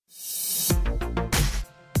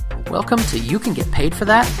Welcome to You Can Get Paid for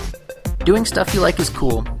That. Doing stuff you like is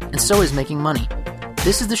cool, and so is making money.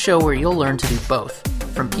 This is the show where you'll learn to do both,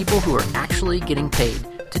 from people who are actually getting paid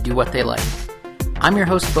to do what they like. I'm your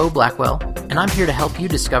host, Bo Blackwell, and I'm here to help you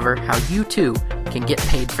discover how you too can get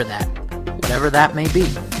paid for that, whatever that may be.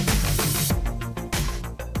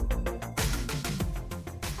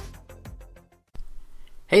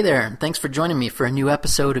 Hey there, and thanks for joining me for a new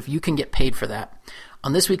episode of You Can Get Paid for That.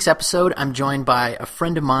 On this week's episode, I'm joined by a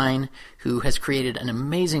friend of mine who has created an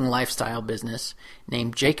amazing lifestyle business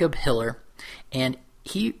named Jacob Hiller, and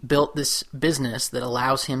he built this business that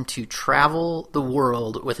allows him to travel the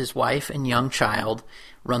world with his wife and young child,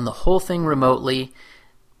 run the whole thing remotely,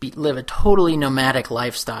 live a totally nomadic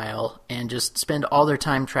lifestyle, and just spend all their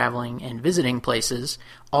time traveling and visiting places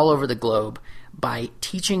all over the globe by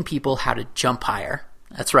teaching people how to jump higher.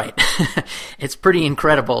 That's right. It's pretty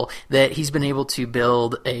incredible that he's been able to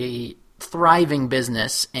build a thriving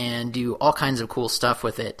business and do all kinds of cool stuff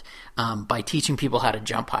with it by teaching people how to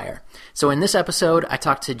jump higher. So in this episode, I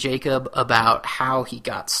talked to Jacob about how he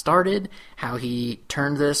got started, how he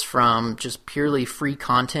turned this from just purely free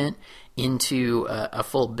content into a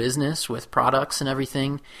full business with products and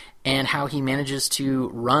everything, and how he manages to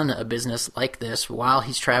run a business like this while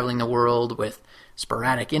he's traveling the world with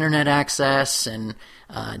sporadic internet access and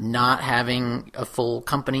not having a full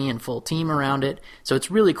company and full team around it. So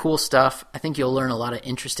it's really cool stuff. I think you'll learn a lot of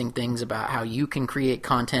interesting things about how you can create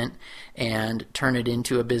content and turn it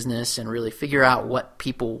into a business and really figure out what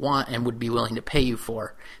people want and would be willing to pay you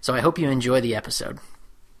for. So I hope you enjoy the episode.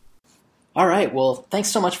 All right. Well, thanks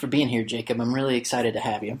so much for being here, Jacob. I'm really excited to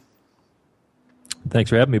have you. Thanks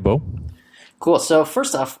for having me, Bo. Cool. So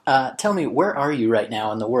first off, tell me, where are you right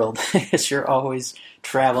now in the world? Because you're always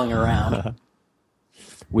traveling around.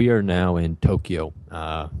 We are now in Tokyo,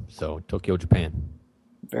 so Tokyo, Japan.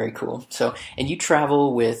 Very cool. So, and you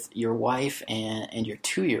travel with your wife and your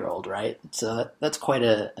 2-year-old, right? So that's quite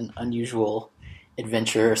an unusual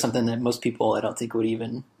adventure, or something that most people I don't think would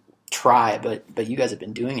even try. But you guys have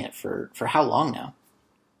been doing it for how long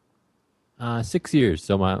now? 6 years.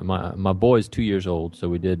 So my boy's 2 years old, so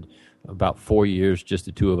we did about 4 years, just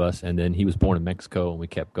the two of us, and then he was born in Mexico, and we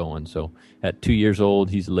kept going. So at 2 years old,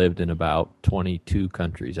 he's lived in about 22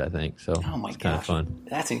 countries, I think. So oh my it's kind of fun.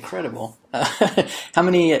 That's incredible. How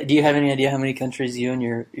many? Do you have any idea how many countries you and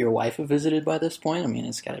your wife have visited by this point? I mean,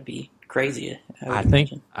 it's got to be crazy. I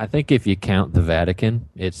think if you count the Vatican,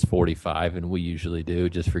 it's 45, and we usually do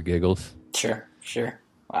just for giggles. Sure.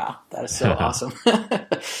 Wow, that is so awesome.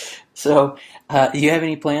 So, do you have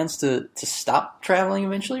any plans to stop traveling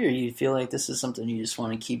eventually, or you feel like this is something you just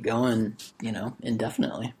want to keep going,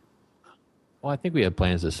 indefinitely? Well, I think we have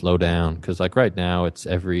plans to slow down because, like right now, it's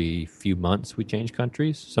every few months we change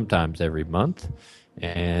countries, sometimes every month.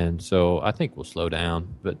 And so I think we'll slow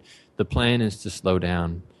down. But the plan is to slow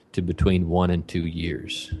down to between 1 and 2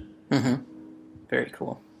 years. Mm-hmm. Very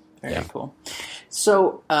cool. Very cool.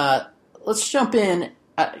 So let's jump in.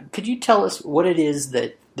 Could you tell us what it is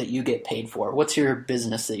that you get paid for? What's your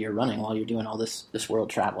business that you're running while you're doing all this world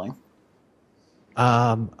traveling?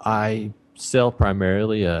 I sell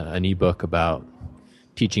primarily an ebook about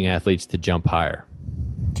teaching athletes to jump higher.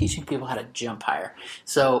 Teaching people how to jump higher.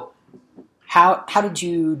 So how did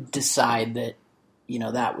you decide that,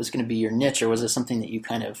 that was going to be your niche, or was it something that you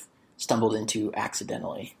kind of stumbled into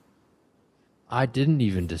accidentally? I didn't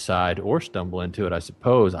even decide or stumble into it, I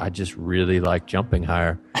suppose. I just really like jumping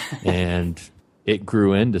higher. And it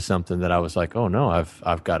grew into something that I was like, oh no,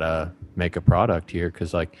 I've got to make a product here.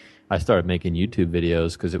 Because I started making YouTube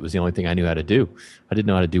videos because it was the only thing I knew how to do. I didn't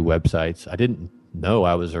know how to do websites. I didn't know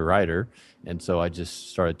I was a writer. And so I just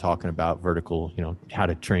started talking about vertical, how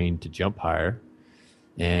to train to jump higher.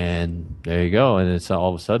 And there you go. And it's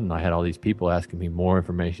all of a sudden I had all these people asking me more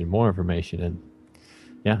information. And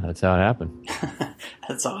yeah, that's how it happened.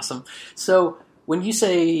 That's awesome. So when you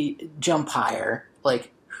say jump higher,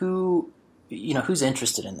 like who's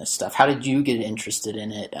interested in this stuff? How did you get interested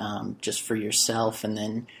in it, just for yourself? And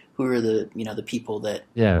then who are the people that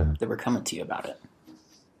were coming to you about it?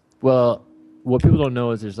 Well, what people don't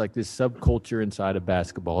know is there's like this subculture inside of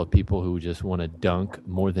basketball of people who just want to dunk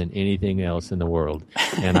more than anything else in the world.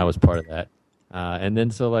 And I was part of that. And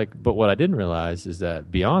then but what I didn't realize is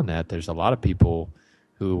that beyond that, there's a lot of people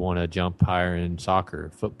who want to jump higher in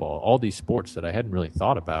soccer, football, all these sports that I hadn't really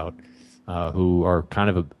thought about, who are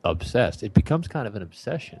kind of obsessed. It becomes kind of an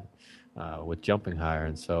obsession with jumping higher,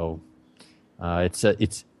 and so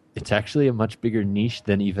it's actually a much bigger niche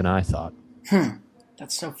than even I thought.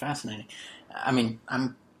 That's so fascinating. I mean,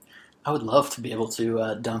 I'm I would love to be able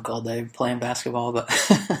to dunk all day playing basketball, but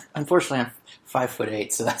unfortunately I'm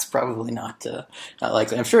 5'8", so that's probably not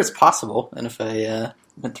likely. I'm sure it's possible, and if I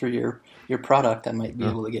went through your product, I might be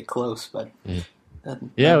able to get close. But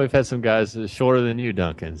yeah, we've had some guys shorter than you,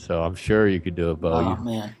 Duncan, so I'm sure you could do it, Bo. Oh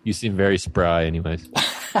man, you seem very spry, anyways.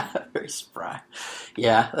 Very spry.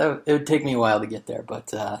 Yeah, it would take me a while to get there, but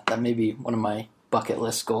that may be one of my bucket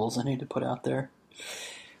list goals I need to put out there.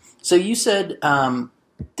 So you said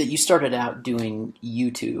that you started out doing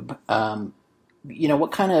YouTube.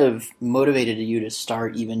 What kind of motivated you to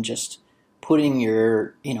start even just putting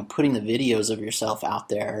the videos of yourself out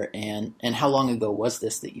there, and how long ago was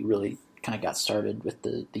this that you really kind of got started with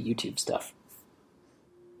the YouTube stuff?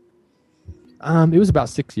 It was about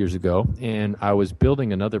 6 years ago, and I was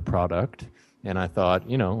building another product, and I thought,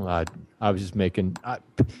 I was just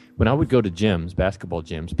when I would go to gyms, basketball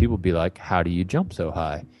gyms, people would be like, how do you jump so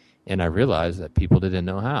high? And I realized that people didn't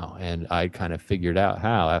know how, and I kind of figured out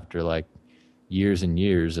how after like years and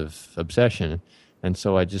years of obsession. And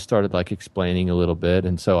so I just started like explaining a little bit,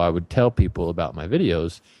 and so I would tell people about my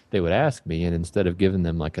videos. They would ask me, and instead of giving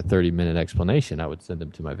them like a 30-minute explanation, I would send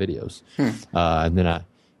them to my videos.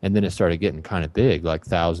 And then it started getting kind of big, like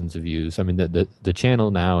thousands of views. I mean, the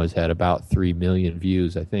channel now has had about 3 million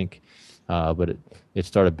views, I think. But it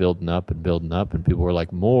started building up, and people were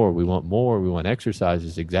like, more, we want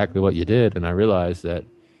exercises, exactly what you did. And I realized that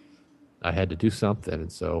I had to do something.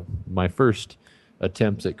 And so my first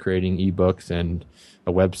attempts at creating ebooks and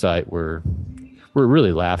a website were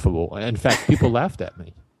really laughable. In fact, people laughed at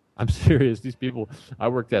me. I'm serious. These people, I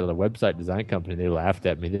worked at a website design company, they laughed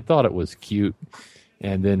at me. They thought it was cute.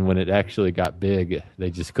 And then when it actually got big, they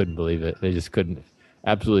just couldn't believe it. They just couldn't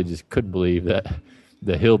believe that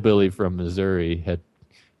the hillbilly from Missouri had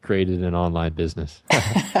created an online business.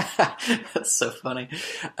 That's so funny.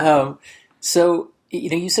 So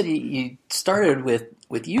you said you started with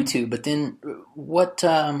YouTube, but then what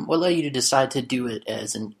led you to decide to do it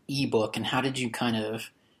as an ebook, and how did you kind of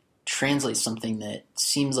translate something that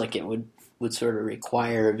seems like it would sort of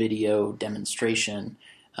require a video demonstration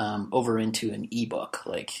over into an ebook?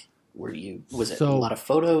 Like, was it a lot of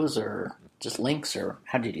photos or just links, or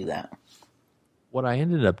how did you do that? What I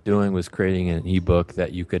ended up doing was creating an ebook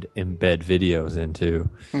that you could embed videos into.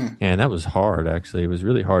 And that was hard, actually. It was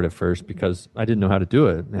really hard at first because I didn't know how to do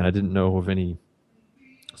it, and I didn't know of any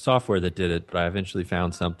software that did it, but I eventually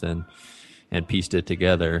found something and pieced it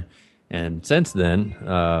together. And since then,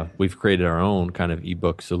 we've created our own kind of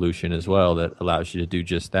ebook solution as well that allows you to do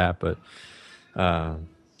just that. But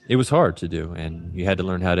it was hard to do, and you had to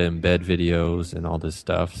learn how to embed videos and all this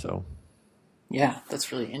stuff. So, yeah,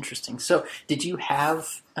 that's really interesting. So, did you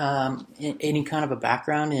have any kind of a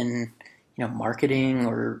background in marketing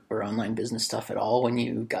or online business stuff at all when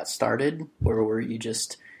you got started, or were you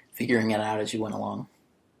just figuring it out as you went along?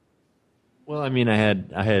 Well, I mean, I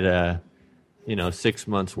had 6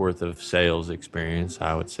 months worth of sales experience,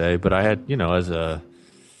 I would say, but I had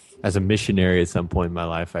as a missionary at some point in my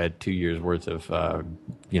life, I had 2 years worth of,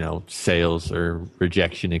 sales or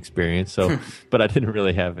rejection experience. So, but I didn't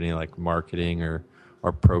really have any like marketing or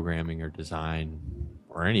programming or design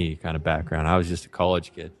or any kind of background. I was just a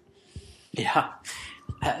college kid. Yeah.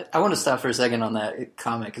 I want to stop for a second on that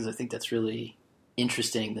comment because I think that's really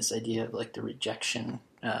interesting, this idea of like the rejection,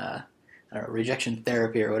 rejection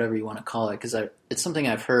therapy or whatever you want to call it, because it's something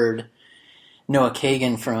I've heard Noah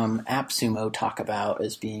Kagan from AppSumo talk about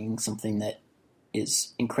as being something that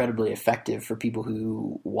is incredibly effective for people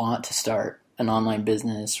who want to start an online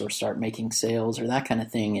business or start making sales or that kind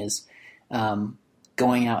of thing, is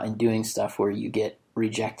going out and doing stuff where you get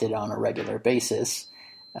rejected on a regular basis,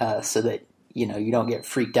 so that you don't get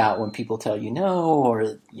freaked out when people tell you no,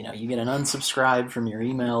 or you get an unsubscribe from your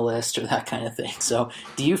email list or that kind of thing. So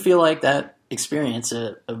do you feel like that experience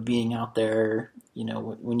of being out there,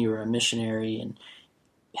 when you were a missionary and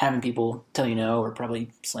having people tell you no or probably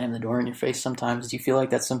slam the door in your face sometimes, do you feel like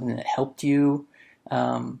that's something that helped you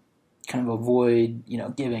kind of avoid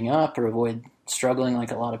giving up or avoid struggling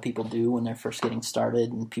like a lot of people do when they're first getting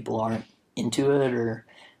started and people aren't into it or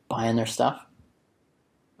buying their stuff?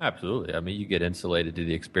 Absolutely. I mean, you get insulated to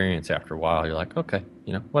the experience after a while. You're like, okay,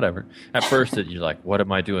 whatever. At first, you're like, what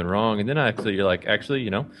am I doing wrong? And then you're like, actually,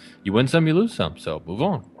 you win some, you lose some. So move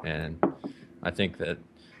on. And I think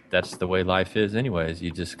that's the way life is anyways. You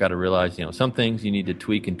just got to realize, some things you need to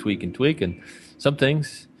tweak and tweak and tweak. And some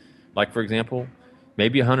things, like, for example,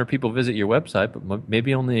 maybe 100 people visit your website, but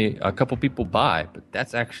maybe only a couple people buy. But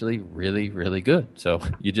that's actually really, really good. So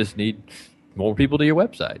you just need more people to your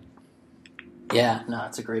website. Yeah, no,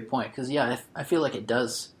 that's a great point. Because, I feel like it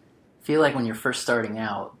does feel like when you're first starting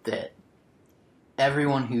out that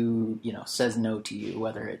everyone who, says no to you,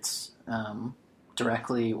 whether it's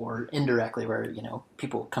directly or indirectly, where,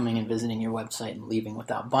 people coming and visiting your website and leaving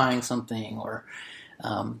without buying something, or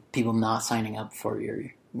people not signing up for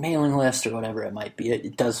your mailing list or whatever it might be,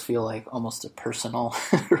 it does feel like almost a personal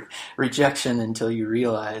rejection until you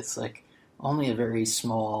realize like only a very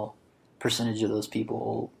small percentage of those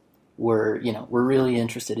people were really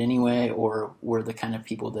interested anyway, or were the kind of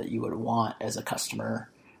people that you would want as a customer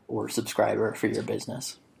or subscriber for your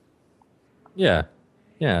business. Yeah.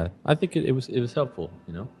 I think it was helpful,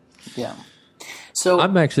 Yeah. So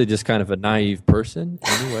I'm actually just kind of a naive person,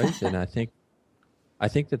 anyways, and I think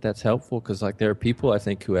that's helpful because like there are people I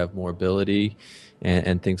think who have more ability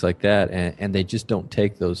and things like that, and they just don't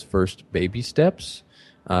take those first baby steps.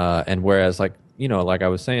 And whereas like like I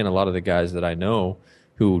was saying, a lot of the guys that I know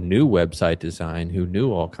who knew website design, who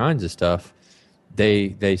knew all kinds of stuff,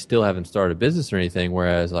 they still haven't started a business or anything.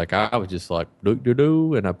 Whereas like I was just like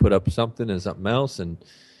do, and I put up something and something else, and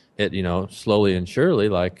it slowly and surely,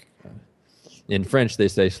 like in French they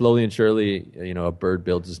say slowly and surely, a bird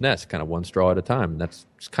builds his nest, kind of one straw at a time. And that's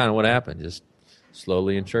kind of what happened, just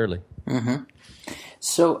slowly and surely. Mm-hmm.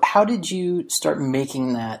 So how did you start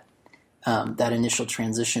making that initial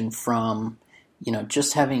transition from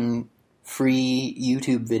just having free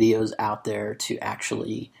YouTube videos out there to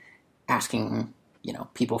actually asking,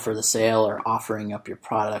 people for the sale or offering up your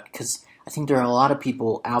product? Because I think there are a lot of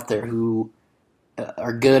people out there who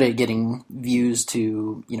are good at getting views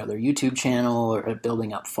to, their YouTube channel, or at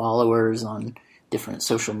building up followers on different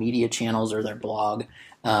social media channels or their blog.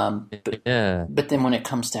 But then when it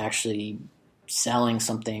comes to actually selling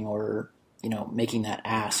something or, making that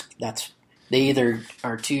ask, they either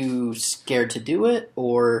are too scared to do it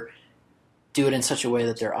or do it in such a way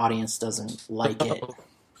that their audience doesn't like it.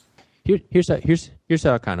 Here's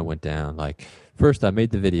how it kind of went down. Like first I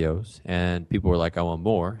made the videos and people were like, I want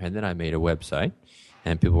more. And then I made a website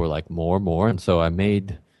and people were like, more. And so I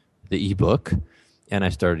made the ebook and I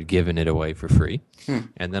started giving it away for free.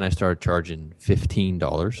 And then I started charging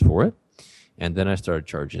 $15 for it. And then I started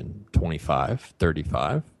charging $25,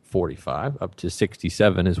 $35, $45, up to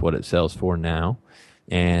 $67 is what it sells for now.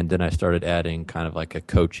 And then I started adding kind of like a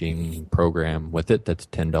coaching program with it that's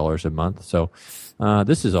 $10 a month. So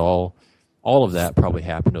this is all of that probably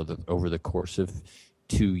happened over the course of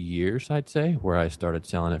 2 years, I'd say, where I started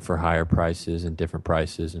selling it for higher prices and different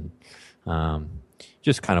prices, and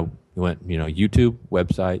just kind of went, YouTube,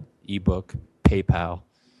 website, ebook, PayPal,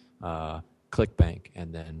 ClickBank,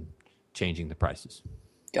 and then changing the prices.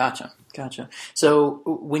 Gotcha. So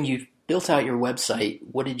when you built out your website,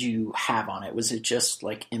 what did you have on it? Was it just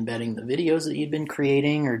like embedding the videos that you'd been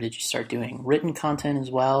creating, or did you start doing written content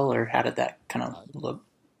as well, or how did that kind of look?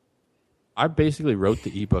 I basically wrote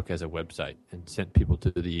the ebook as a website and sent people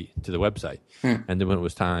to the website. And then when it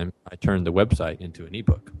was time, I turned the website into an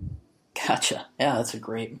ebook. Gotcha. Yeah, that's a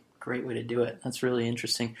great way to do it. That's really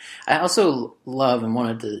interesting. I also love and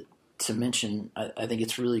wanted to mention, I think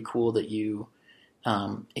it's really cool that you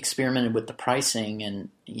experimented with the pricing and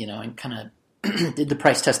kind of did the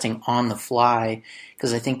price testing on the fly,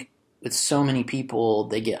 because I think with so many people,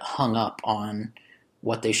 they get hung up on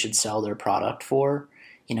what they should sell their product for.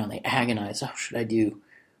 They agonize, should I do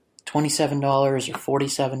 $27 or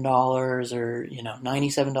 $47 or,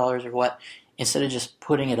 $97 or what? Instead of just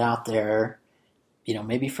putting it out there,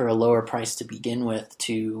 maybe for a lower price to begin with,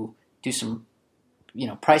 to do some,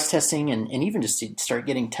 price testing and even just to start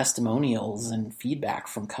getting testimonials and feedback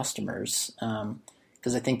from customers.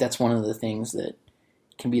 Because I think that's one of the things that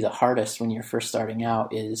can be the hardest when you're first starting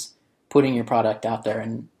out, is putting your product out there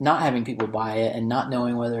and not having people buy it and not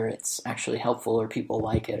knowing whether it's actually helpful or people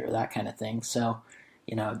like it or that kind of thing. So,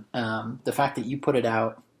 the fact that you put it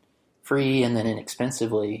out free and then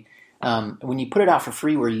inexpensively, when you put it out for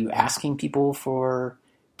free, were you asking people for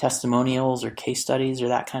testimonials or case studies or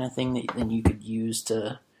that kind of thing that then you could use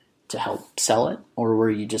to help sell it? Or were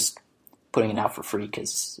you just putting it out for free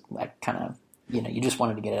because that kind of, you just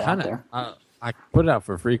wanted to get it out there? I put it out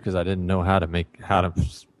for free because I didn't know how to make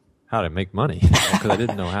money, because I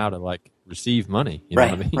didn't know how to like receive money. You know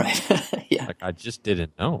what I mean? Right. Yeah. Like I just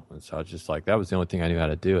didn't know, and so I was just like, that was the only thing I knew how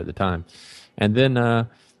to do at the time. And then, I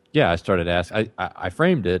started asking. I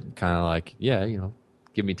framed it kind of like,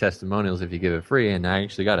 give me testimonials if you give it free, and I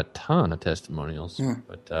actually got a ton of testimonials.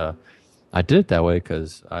 But I did it that way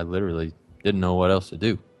because I literally didn't know what else to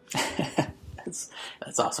do.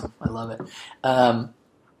 That's awesome. I love it.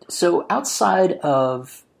 So outside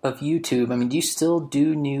of YouTube, I mean, do you still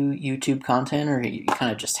do new YouTube content, or you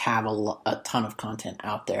kind of just have a ton of content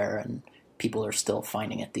out there and people are still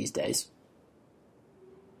finding it these days?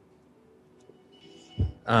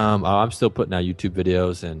 I'm still putting out YouTube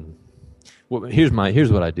videos, and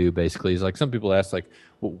here's what I do basically is like some people ask like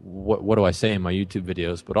what do I say in my YouTube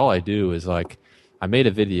videos, but all I do is like I made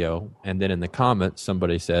a video, and then in the comments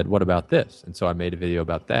somebody said, what about this? And so I made a video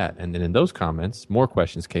about that, and then in those comments more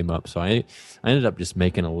questions came up, so I ended up just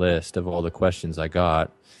making a list of all the questions I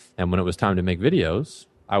got, and when it was time to make videos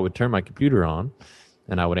I would turn my computer on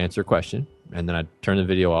and I would answer a question, and then I'd turn the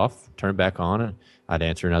video off, turn it back on, and I'd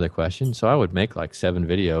answer another question. So I would make like 7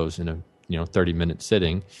 videos in a 30-minute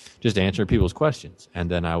sitting, just answering people's questions, and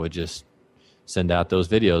then I would just send out those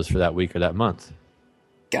videos for that week or that month.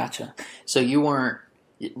 Gotcha. So you weren't,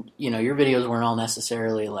 your videos weren't all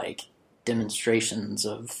necessarily like demonstrations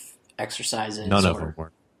of exercises. None of them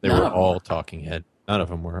were. They were all talking head. None of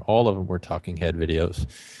them were. All of them were talking head videos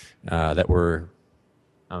that were.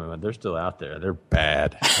 I mean, they're still out there. They're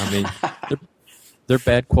bad. I mean, they're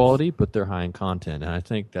bad quality, but they're high in content. And I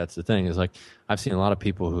think that's the thing is like I've seen a lot of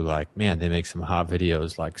people who like, man, they make some hot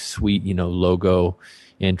videos, like sweet, logo,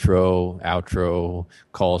 intro, outro,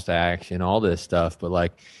 calls to action, all this stuff. But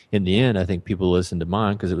like in the end, I think people listened to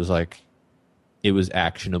mine because it was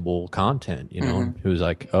actionable content, Mm-hmm. It was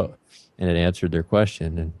like, oh, and it answered their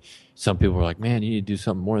question. And some people were like, man, you need to do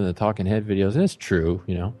something more than the talking head videos. And it's true,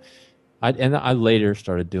 I later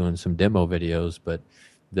started doing some demo videos, but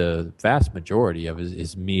the vast majority of it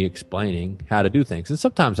is me explaining how to do things. And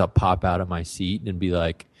sometimes I'll pop out of my seat and be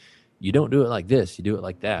like, you don't do it like this, you do it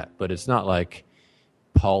like that. But it's not like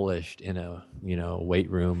polished in a, weight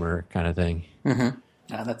room or kind of thing. Mm-hmm.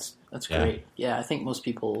 Yeah, that's great. Yeah, I think most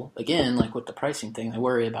people, again, like with the pricing thing, they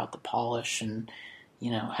worry about the polish and,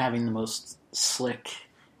 having the most slick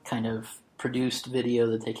kind of produced video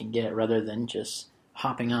that they can get rather than just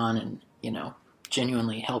hopping on and,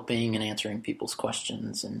 genuinely helping and answering people's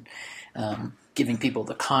questions and giving people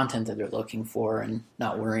the content that they're looking for and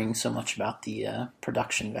not worrying so much about the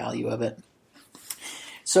production value of it.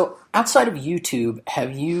 So outside of YouTube,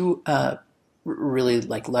 have you really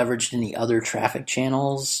like leveraged any other traffic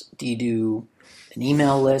channels? Do you do an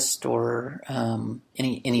email list or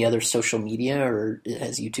any other social media, or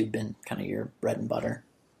has YouTube been kind of your bread and butter?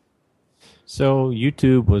 So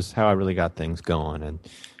YouTube was how I really got things going, and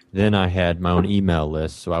then I had my own email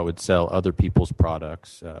list, so I would sell other people's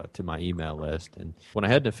products to my email list. And when I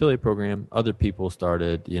had an affiliate program, other people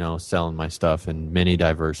started, selling my stuff in many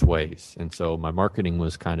diverse ways. And so my marketing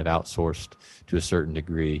was kind of outsourced to a certain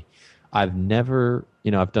degree. I've never,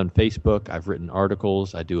 I've done Facebook, I've written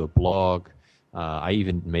articles, I do a blog. I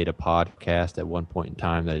even made a podcast at one point in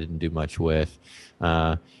time that I didn't do much with.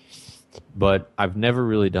 But I've never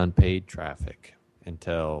really done paid traffic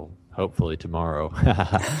until hopefully tomorrow.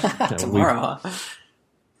 Tomorrow.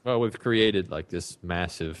 We've created like this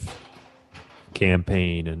massive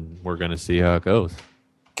campaign, and we're going to see how it goes.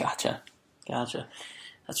 Gotcha.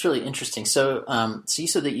 That's really interesting. So, so you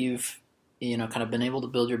said that you've, kind of been able to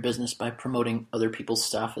build your business by promoting other people's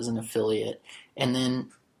stuff as an affiliate, and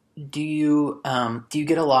then do you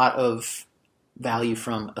get a lot of value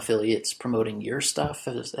from affiliates promoting your stuff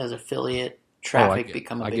as affiliate traffic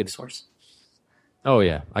become a big source? Oh,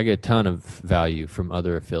 yeah. I get a ton of value from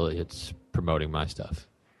other affiliates promoting my stuff.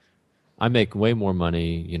 I make way more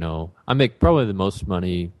money, I make probably the most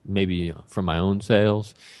money maybe from my own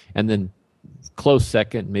sales. And then close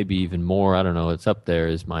second, maybe even more, I don't know, it's up there,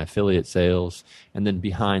 is my affiliate sales. And then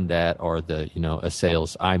behind that are the, a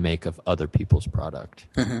sales I make of other people's product.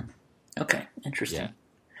 Mm-hmm. Okay, interesting. Yeah.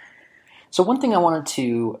 So one thing I wanted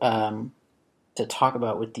to talk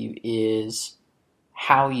about with you is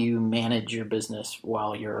how you manage your business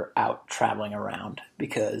while you're out traveling around,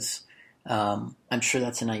 because I'm sure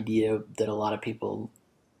that's an idea that a lot of people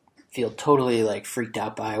feel totally like freaked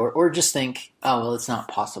out by, or just think, oh, well, it's not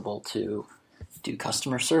possible to do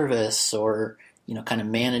customer service or, kind of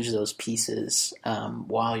manage those pieces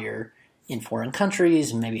while you're in foreign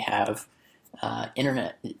countries and maybe have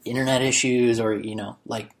internet issues, or,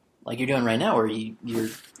 like you're doing right now, where you're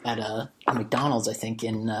at a McDonald's, I think,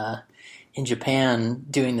 in Japan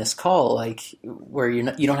doing this call, like where you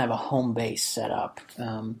don't have a home base set up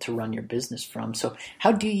to run your business from. So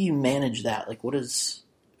how do you manage that? Like what does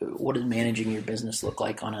managing your business look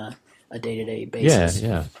like on a day-to-day basis?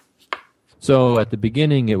 Yeah. So at the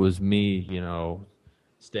beginning it was me,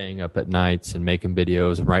 staying up at nights and making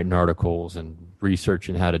videos and writing articles and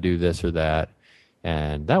researching how to do this or that.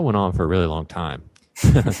 And that went on for a really long time.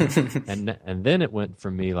 and then it went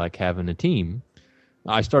from me like having a team.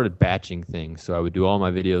 I started batching things. So I would do all my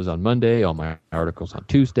videos on Monday, all my articles on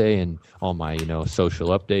Tuesday, and all my, social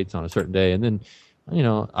updates on a certain day. And then,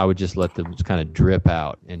 I would just let them kind of drip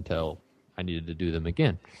out until I needed to do them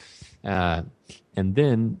again. And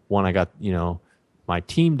then when I got, my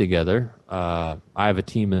team together. I have a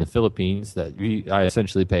team in the Philippines that I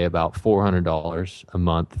essentially pay about $400 a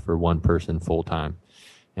month for one person full time,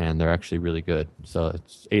 and they're actually really good. So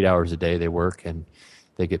it's 8 hours a day they work, and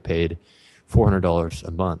they get paid $400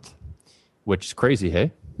 a month, which is crazy,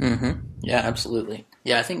 hey? Mm-hmm. Yeah, absolutely.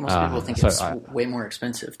 Yeah, I think most people think it's way more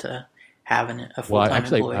expensive to have a full-time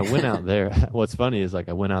employee. I went out there. What's funny is, like,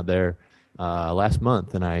 I went out there last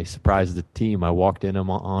month, and I surprised the team. I walked in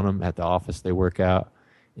on them at the office they work out,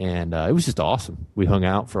 and it was just awesome. We hung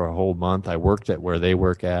out for a whole month. I worked at where they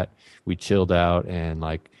work at. We chilled out, and,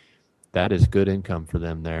 like, that is good income for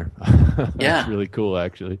them there. Yeah. It's really cool,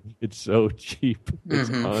 actually. It's so cheap. It's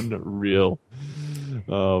unreal.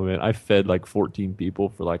 Oh, man. I fed like 14 people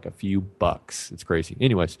for like a few bucks. It's crazy.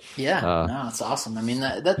 Anyways. Yeah. No, it's awesome. I mean,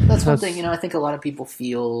 that's one thing, I think a lot of people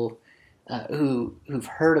feel who've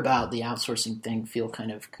heard about the outsourcing thing feel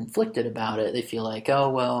kind of conflicted about it. They feel like, oh,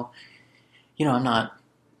 well, I'm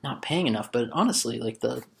not paying enough. But honestly, like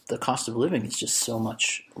the cost of living is just so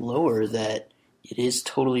much lower that it is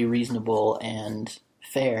totally reasonable and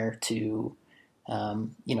fair to,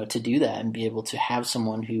 to do that and be able to have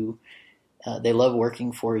someone who they love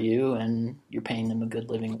working for you and you're paying them a good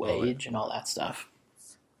living wage and all that stuff.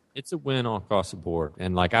 It's a win all across the board.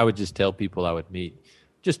 And like, I would just tell people I would meet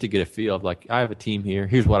just to get a feel of, like, I have a team here.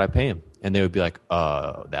 Here's what I pay them. And they would be like,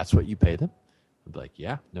 that's what you pay them? I'd be like,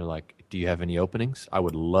 yeah. And they're like, do you have any openings? I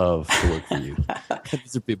would love to work for you.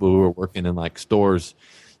 These are people who are working in like stores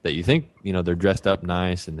that you think, they're dressed up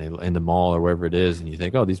nice and they in the mall or wherever it is, and you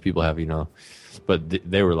think, oh, these people have, but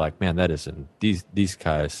they were like, man, that isn't these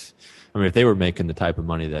guys. I mean, if they were making the type of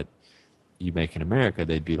money that you make in America,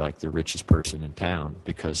 they'd be like the richest person in town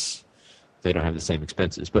because they don't have the same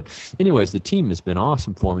expenses. But anyways, the team has been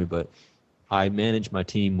awesome for me, but I manage my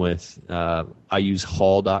team with, I use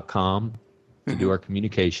Hall.com to do our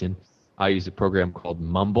communication. I use a program called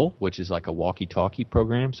Mumble, which is like a walkie-talkie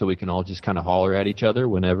program, so we can all just kind of holler at each other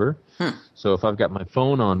whenever. So if I've got my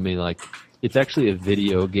phone on me, like, it's actually a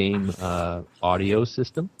video game audio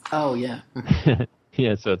system. Oh, yeah.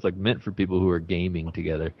 Yeah, so it's like meant for people who are gaming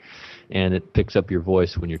together, and it picks up your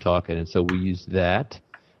voice when you're talking, and so we use that.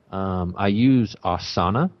 I use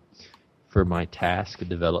Asana for my task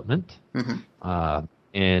development.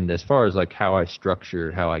 And as far as like how I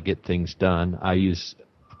structure, how I get things done, I use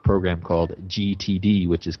program called GTD,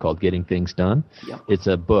 which is called Getting Things Done. Yep. It's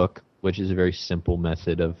a book, which is a very simple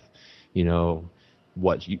method of,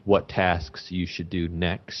 what tasks you should do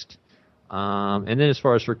next. And then as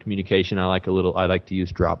far as for communication, I like to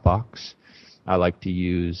use Dropbox. I like to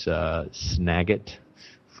use Snagit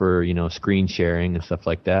for, screen sharing and stuff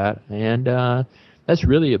like that. And that's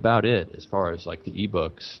really about it as far as like the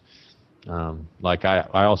ebooks. Like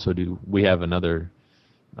I also we have another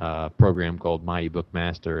program called My eBook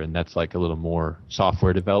Master, and that's like a little more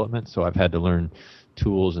software development. So I've had to learn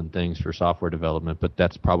tools and things for software development, but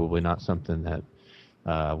that's probably not something that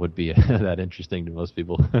would be that interesting to most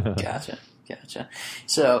people. Gotcha.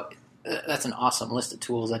 So that's an awesome list of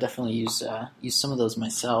tools. I definitely use some of those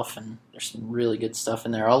myself, and there's some really good stuff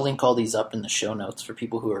in there. I'll link all these up in the show notes for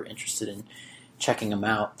people who are interested in checking them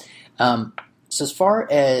out. So as far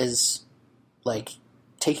as like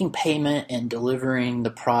taking payment and delivering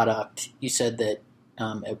the product, you said that,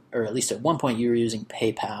 or at least at one point you were using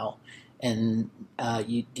PayPal, and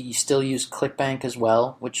do you still use ClickBank as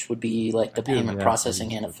well, which would be like the payment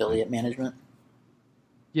processing and affiliate management?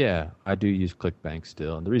 Yeah, I do use ClickBank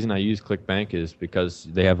still. And the reason I use ClickBank is because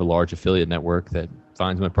they have a large affiliate network that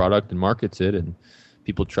finds my product and markets it, and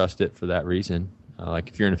people trust it for that reason. Like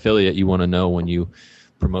if you're an affiliate, you want to know when you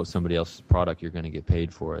promote somebody else's product, you're going to get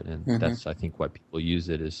paid for it. And that's, I think, why people use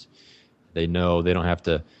it, is they know they don't have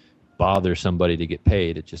to bother somebody to get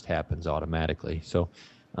paid. It just happens automatically. So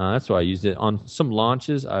that's why I used it. On some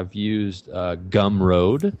launches, I've used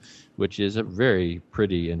Gumroad, which is a very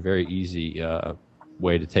pretty and very easy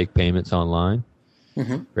way to take payments online.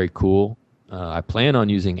 Very cool. I plan on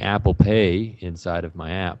using Apple Pay inside of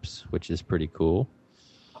my apps, which is pretty cool.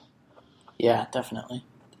 Yeah, definitely.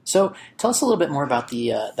 So tell us a little bit more about the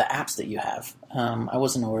apps that you have. I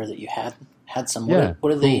wasn't aware that you had some. What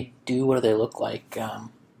do they do? What do they look like?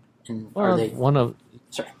 And are they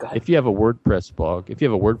Sorry, go ahead. If you have a WordPress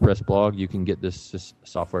blog, you can get this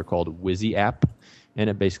software called Wizzy App, and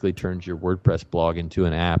it basically turns your WordPress blog into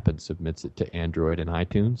an app and submits it to Android and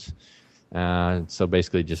iTunes. So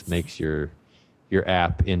basically, just makes your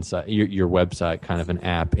app inside your website kind of an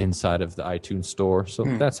app inside of the iTunes store. So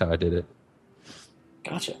that's how I did it.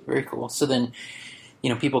 Gotcha. Very cool. So then,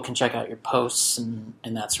 people can check out your posts and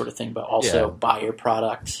that sort of thing, but also buy your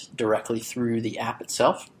product directly through the app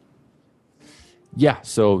itself? Yeah,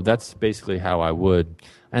 so that's basically how I would.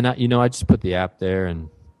 And I just put the app there, and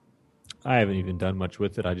I haven't even done much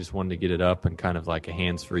with it. I just wanted to get it up and kind of like a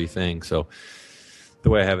hands-free thing. So the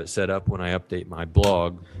way I have it set up, when I update my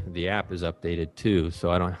blog, the app is updated too.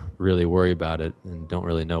 So I don't really worry about it and don't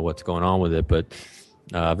really know what's going on with it. But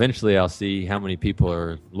eventually I'll see how many people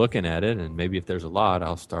are looking at it. And maybe if there's a lot,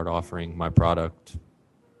 I'll start offering my product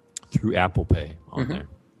through Apple Pay on there.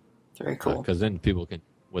 Very cool. Because then people can,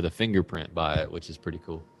 with a fingerprint, buy it, which is pretty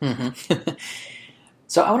cool.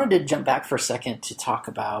 So I wanted to jump back for a second to talk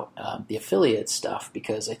about the affiliate stuff,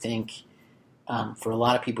 because I think for a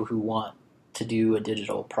lot of people who want to do a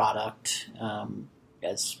digital product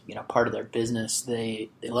as part of their business, they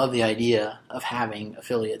love the idea of having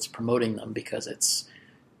affiliates promoting them, because it's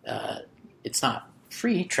not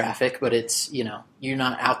free traffic, but it's you're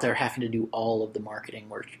not out there having to do all of the marketing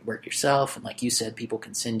work yourself, and like you said, people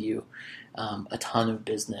can send you a ton of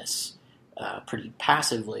business pretty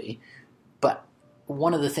passively. But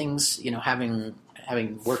one of the things, having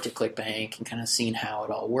worked at ClickBank and kind of seen how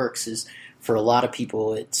it all works, is for a lot of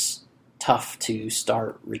people it's tough to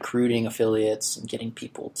start recruiting affiliates and getting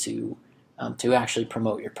people to actually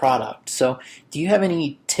promote your product. So do you have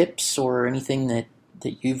any tips or anything that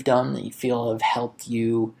you've done that you feel have helped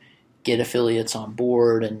you get affiliates on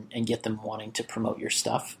board and get them wanting to promote your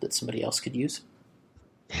stuff that somebody else could use?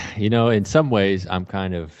 In some ways, I'm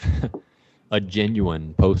kind of a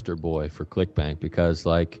genuine poster boy for ClickBank, because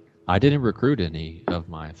I didn't recruit any of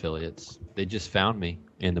my affiliates. They just found me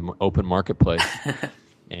in the open marketplace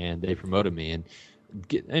and they promoted me. And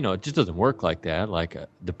it just doesn't work like that.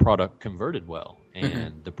 The product converted well,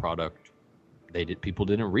 and the product, people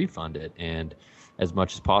didn't refund it. And as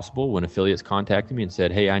much as possible, when affiliates contacted me and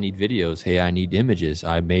said, "Hey, I need videos. Hey, I need images,"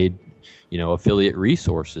 I made, affiliate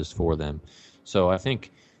resources for them. So I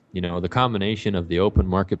think, the combination of the open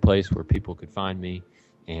marketplace where people could find me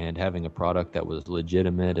and having a product that was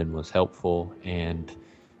legitimate and was helpful and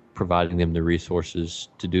providing them the resources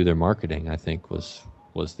to do their marketing, I think was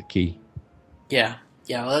the key. Yeah.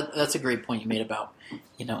 Well, that's a great point you made about,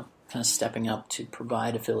 kind of stepping up to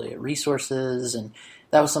provide affiliate resources. And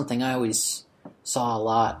that was something I always saw a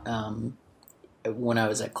lot when I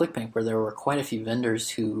was at ClickBank, where there were quite a few vendors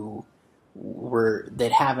who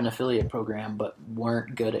they'd have an affiliate program but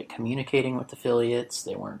weren't good at communicating with affiliates.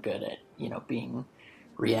 They weren't good at being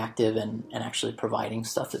reactive and actually providing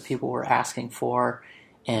stuff that people were asking for.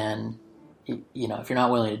 And if you're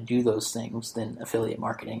not willing to do those things, then affiliate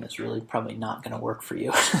marketing is really probably not going to work for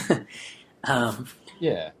you.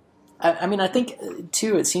 Yeah. I think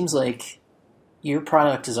too, it seems like your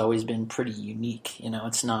product has always been pretty unique.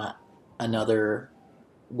 It's not another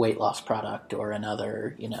weight loss product or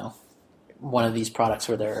another, one of these products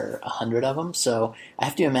where there are 100 of them. So I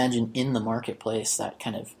have to imagine in the marketplace that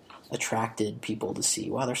kind of attracted people to see,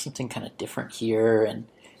 wow, there's something kind of different here, and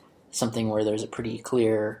something where there's a pretty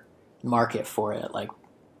clear market for it, like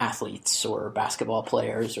athletes or basketball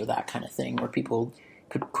players or that kind of thing, where people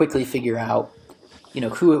could quickly figure out,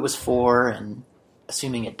 who it was for, and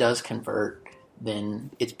assuming it does convert, then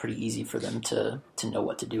it's pretty easy for them to know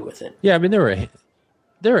what to do with it. Yeah, I mean,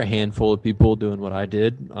 there are a handful of people doing what I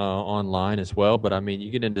did online as well, but I mean,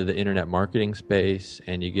 you get into the internet marketing space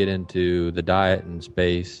and you get into the dieting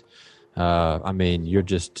space. I mean, you're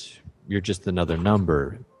just another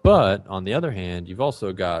number. But on the other hand, you've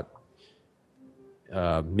also got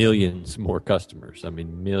millions more customers. I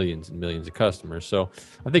mean, millions and millions of customers. So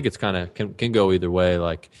I think it's kind of can go either way.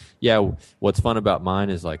 What's fun about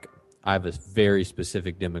mine is I have a very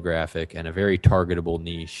specific demographic and a very targetable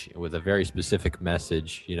niche with a very specific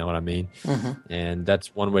message. You know what I mean? Mm-hmm. And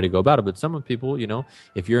that's one way to go about it. But some people,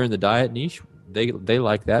 if you're in the diet niche, they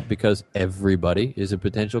like that because everybody is a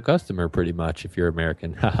potential customer pretty much if you're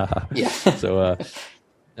American. Yeah. So,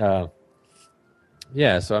 so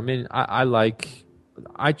I mean,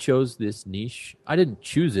 I chose this niche. I didn't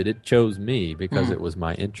choose it. It chose me because it was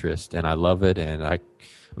my interest and I love it. And I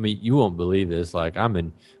mean, you won't believe this. I'm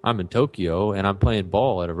in Tokyo and I'm playing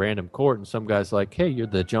ball at a random court and some guy's like, "Hey, you're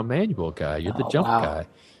the jump manual guy. You're the jump guy."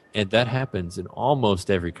 And that happens in almost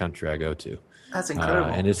every country I go to. That's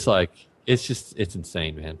incredible. And it's it's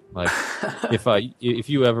insane, man. If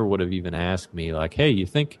you ever would have even asked me "Hey, you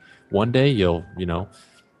think one day you'll,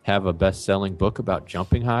 have a best-selling book about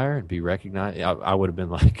jumping higher and be recognized?" I would have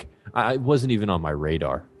been it wasn't even on my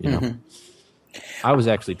radar, Mm-hmm. I was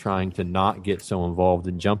actually trying to not get so involved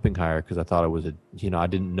in jumping higher because I thought it was I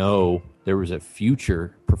didn't know there was a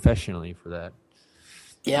future professionally for that.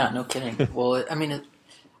 Yeah, no kidding. Well, I mean,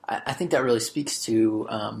 I think that really speaks to,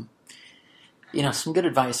 some good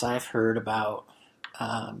advice I've heard about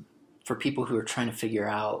for people who are trying to figure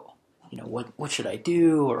out what should I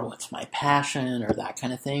do, or what's my passion, or that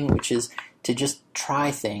kind of thing, which is to just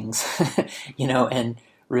try things, and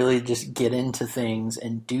really just get into things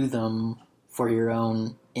and do them for your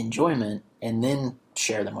own enjoyment and then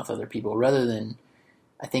share them with other people, rather than,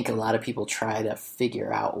 I think a lot of people try to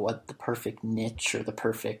figure out what the perfect niche or the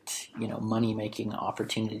perfect, money-making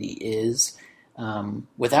opportunity is,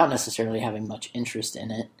 without necessarily having much interest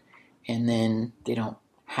in it. And then they don't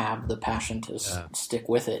have the passion to stick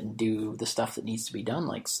with it and do the stuff that needs to be done,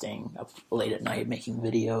 like staying up late at night making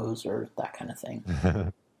videos or that kind of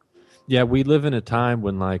thing. Yeah, we live in a time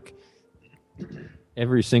when, like,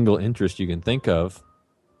 every single interest you can think of,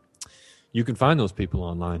 you can find those people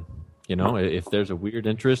online. If there's a weird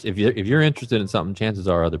interest, if you're interested in something, chances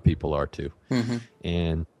are other people are too. Mm-hmm.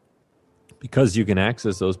 And because you can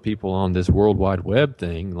access those people on this World Wide Web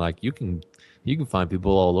thing, like you can find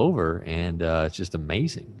people all over, and it's just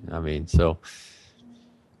amazing. I mean, so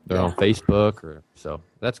they're on Facebook, so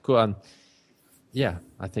that's cool. I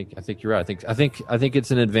think you're right. I think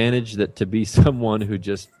it's an advantage that to be someone who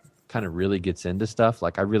just kind of really gets into stuff.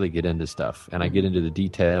 Like I really get into stuff, and I get into the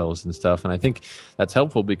details and stuff, and I think that's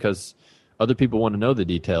helpful because other people want to know the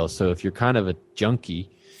details. So if you're kind of a junkie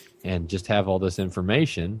and just have all this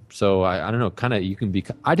information, so I don't know, kind of you can be.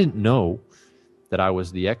 I didn't know that I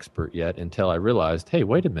was the expert yet until I realized, hey,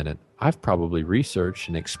 wait a minute, I've probably researched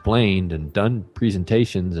and explained and done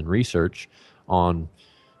presentations and research on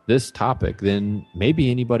this topic than maybe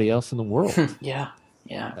anybody else in the world. Yeah,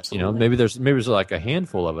 absolutely. Maybe there's like a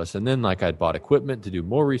handful of us, and then like I'd bought equipment to do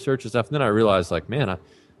more research and stuff, and then I realized, like, man,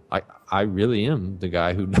 I really am the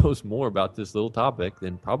guy who knows more about this little topic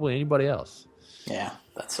than probably anybody else. Yeah,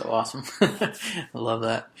 that's so awesome. I love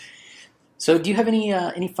that. So do you have any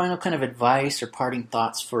final kind of advice or parting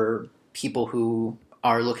thoughts for people who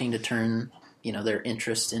are looking to turn, their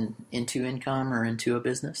interest into income or into a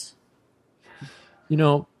business?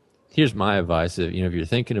 Here's my advice. If you're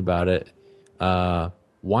thinking about it,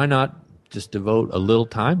 why not just devote a little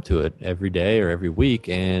time to it every day or every week?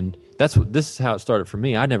 And this is how it started for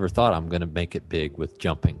me. I never thought I'm going to make it big with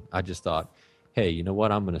jumping. I just thought, hey, you know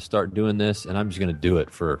what? I'm going to start doing this, and I'm just going to do it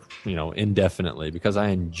for, indefinitely because I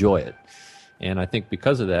enjoy it. And I think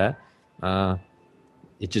because of that,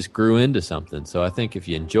 it just grew into something. So I think if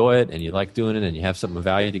you enjoy it and you like doing it and you have something of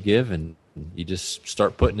value to give, and you just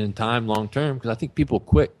start putting in time long term, because I think people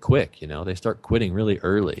quit quick. They start quitting really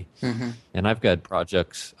early. Mm-hmm. And I've got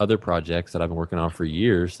other projects that I've been working on for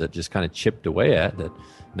years that just kind of chipped away at that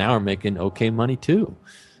now are making okay money too.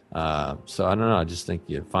 So I don't know. I just think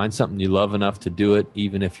you find something you love enough to do it,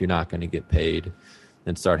 even if you're not going to get paid,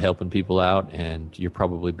 and start helping people out, and you're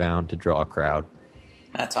probably bound to draw a crowd.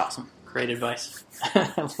 That's awesome. Great advice.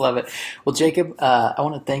 I love it. Well, Jacob, I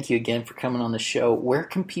want to thank you again for coming on the show. Where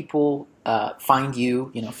can people find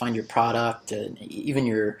you, find your product, even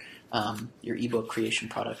your ebook creation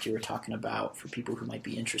product you were talking about, for people who might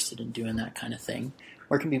be interested in doing that kind of thing?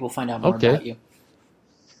 Where can people find out more about you?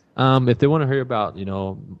 If they want to hear about,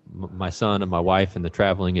 my son and my wife and the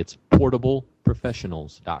traveling, it's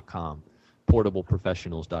portableprofessionals.com.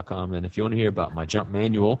 portableprofessionals.com. And if you want to hear about my jump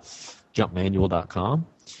manual, jumpmanual.com.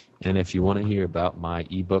 And if you want to hear about my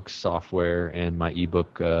ebook software and my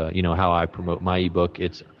ebook, how I promote my ebook,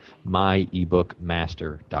 it's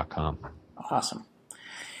myebookmaster.com. Awesome.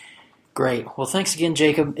 Great. Well, thanks again,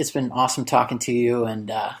 Jacob. It's been awesome talking to you,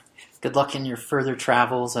 and good luck in your further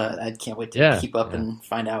travels. I can't wait to keep up and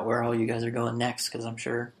find out where all you guys are going next, because I'm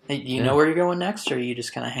sure. Do you know where you're going next, or are you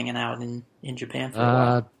just kind of hanging out in Japan for a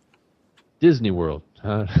while? Disney World.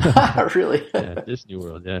 Really? Yeah, Disney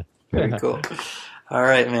World, yeah. Very cool. All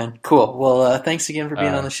right, man. Cool. Well, thanks again for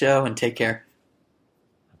being on the show, and take care.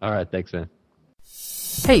 All right. Thanks, man.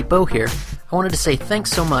 Hey, Bo here. I wanted to say thanks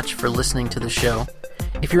so much for listening to the show.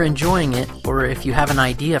 If you're enjoying it, or if you have an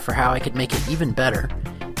idea for how I could make it even better,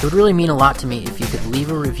 it would really mean a lot to me if you could leave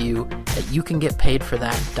a review at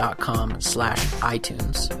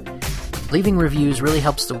youcangetpaidforthat.com/iTunes. Leaving reviews really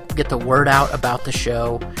helps to get the word out about the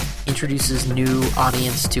show, introduces new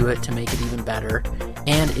audience to it to make it even better,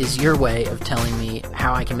 and is your way of telling me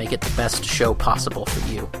how I can make it the best show possible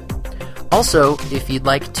for you. Also, if you'd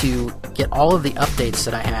like to get all of the updates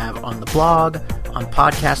that I have on the blog, on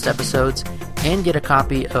podcast episodes, and get a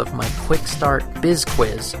copy of my Quick Start Biz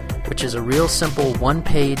Quiz, which is a real simple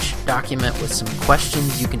one-page document with some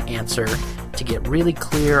questions you can answer to get really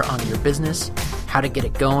clear on your business, how to get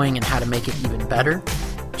it going, and how to make it even better,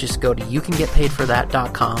 just go to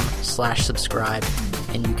youcangetpaidforthat.com/subscribe,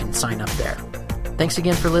 and you can sign up there. Thanks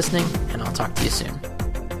again for listening, and I'll talk to you soon.